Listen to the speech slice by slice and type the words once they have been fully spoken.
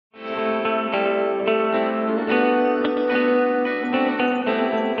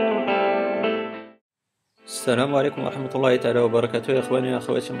السلام عليكم ورحمة الله تعالى وبركاته. يا إخواني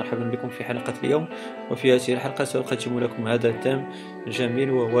وأخواتي، مرحبا بكم في حلقة اليوم. وفي هذه الحلقة سأقدم لكم هذا التيم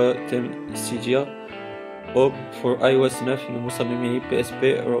الجميل، وهو تيم سيديا أوب for iOS 9 لمصممي PSP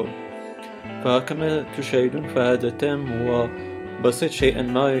روب. فكما تشاهدون فهذا التيم هو بسيط شيئا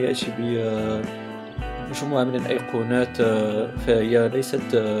ما، يأتي بمجموعة من الأيقونات، فهي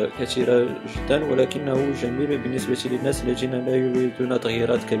ليست كثيرة جدا، ولكنه جميل بالنسبة للناس الذين لا يريدون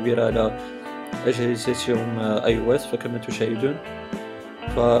تغييرات كبيرة على أجهزتهم iOS. فكما تشاهدون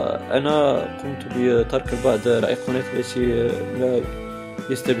فأنا قمت بترك بعض الأيقونات التي لا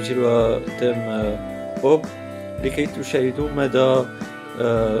يستبدلها تيم أوب لكي تشاهدوا مدى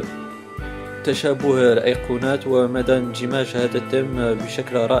تشابه الأيقونات ومدى اندماج هذا التيم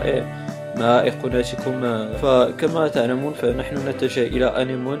بشكل رائع مع أيقوناتكم. فكما تعلمون فنحن نتجه إلى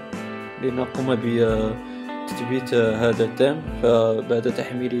أنيمون لنقوم بتثبيت هذا التيم. فبعد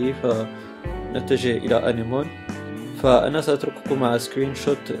تحميله نتجه إلى أنيمون. فأنا سأترككم مع سكرين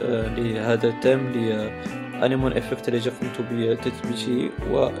شوت لهذا التيم لأنيمون إفكت الذي قمت بتثبيته،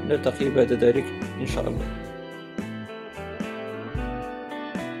 ونلتقي بعد ذلك إن شاء الله.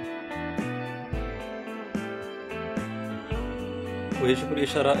 ويجب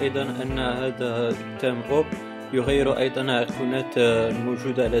الإشارة أيضا أن هذا التيم أوب يغير أيضا أيقونات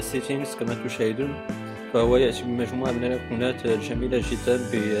الموجودة على settings كما تشاهدون. فهو يأتي بمجموعة من الأيقونات الجميلة جدا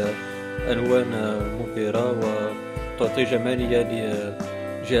بألوان مبهرة وتعطي جمالية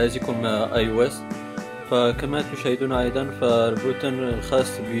لجهازكم iOS. فكما تشاهدون أيضا فالبوتن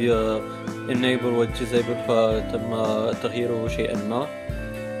الخاص بالenable والdisable فتم تغييره شيئا ما.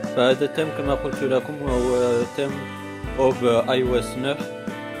 فهذا التيم كما قلت لكم هو تيم أوب iOS 9،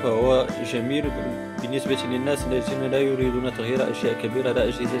 فهو جميل بالنسبة للناس الذين لا يريدون تغيير أشياء كبيرة على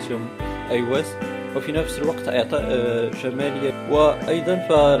أجهزتهم iOS، وفي نفس الوقت إعطاء جمالية. وأيضا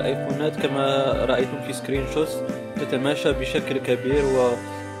فالأيقونات كما رأيتم في سكرين شوتس تتماشى بشكل كبير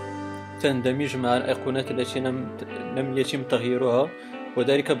وتندمج مع الأيقونات التي لم يتم تغييرها،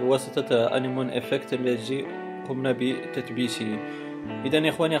 وذلك بواسطة أنيمون إفكت الذي قمنا بتثبيته. إذا يا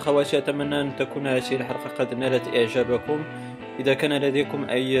إخواني أخواتي، أتمنى أن تكون هذه الحلقة قد نالت إعجابكم. إذا كان لديكم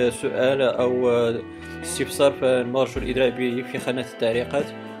أي سؤال أو استفسار فنرجو الإدلاء به في خانة التعليقات،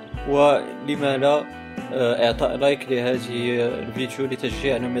 ولما لا إعطاء لايك لهذه الفيديو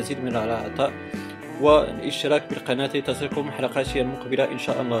لتشجيع على المزيد من العطاء، والاشتراك بالقناة لتصلكم حلقاتي المقبلة إن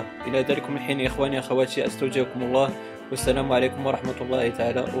شاء الله. إلى ذلك الحين يا إخواني أخواتي، أستودعكم الله، والسلام عليكم ورحمة الله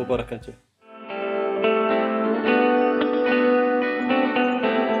تعالى وبركاته.